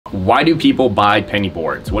Why do people buy penny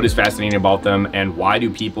boards? What is fascinating about them, and why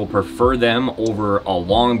do people prefer them over a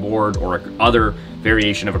longboard or other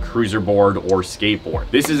variation of a cruiser board or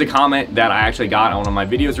skateboard? This is a comment that I actually got on one of my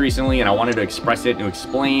videos recently, and I wanted to express it and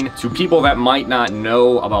explain to people that might not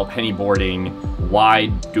know about penny boarding, why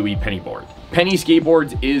do we penny board? Penny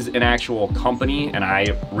Skateboards is an actual company, and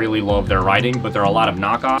I really love their riding, but there are a lot of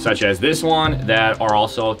knockoffs, such as this one, that are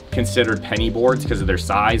also considered penny boards because of their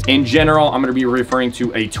size. In general, I'm gonna be referring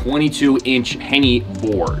to a 22-inch penny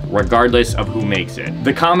board, regardless of who makes it.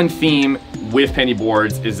 The common theme with penny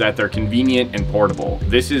boards is that they're convenient and portable.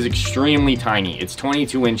 This is extremely tiny. It's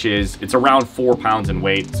 22 inches. It's around 4 pounds in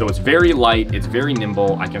weight. So it's very light. It's very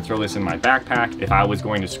nimble. I can throw this in my backpack. If I was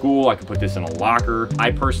going to school, I could put this in a locker.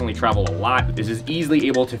 I personally travel a lot. This is easily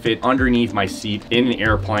able to fit underneath my seat in an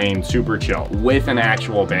airplane, super chill, with an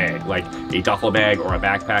actual bag, like a duffel bag or a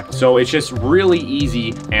backpack. So it's just really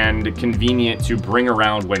easy and convenient to bring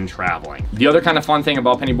around when traveling. The other kind of fun thing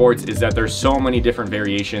about penny boards is that there's so many different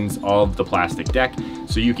variations of the plastic deck,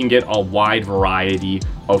 so you can get a wide variety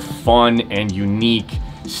of fun and unique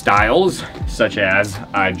styles, such as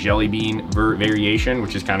a jelly bean variation,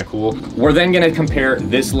 which is kind of cool. We're then going to compare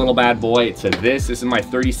this little bad boy to this. This is my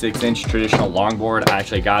 36-inch traditional longboard. I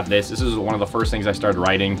actually got this. This is one of the first things I started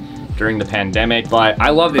riding during the pandemic, but I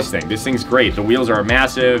love this thing. This thing's great. The wheels are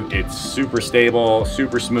massive. It's super stable,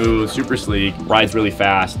 super smooth, super sleek, rides really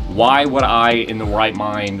fast. Why would I, in the right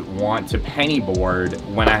mind, want to penny board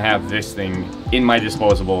when I have this thing in my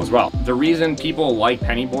disposable as well? The reason people like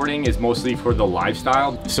penny boarding is mostly for the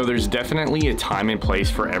lifestyle. So there's definitely a time and place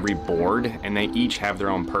for every board, and they each have their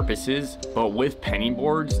own purposes. But with penny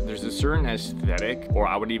boards, there's a certain aesthetic, or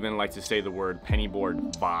I would even like to say the word penny board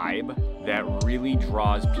vibe, that really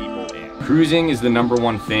draws people in. Cruising is the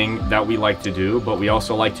 #1 thing that we like to do, but we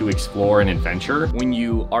also like to explore and adventure. When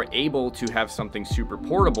you are able to have something super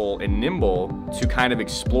portable and nimble to kind of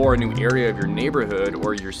explore a new area of your neighborhood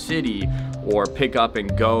or your city, or pick up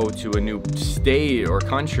and go to a new state or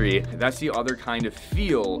country, that's the other kind of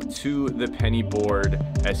feel to the penny board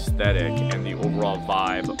aesthetic and the overall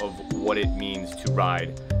vibe of what it means to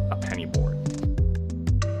ride a penny board.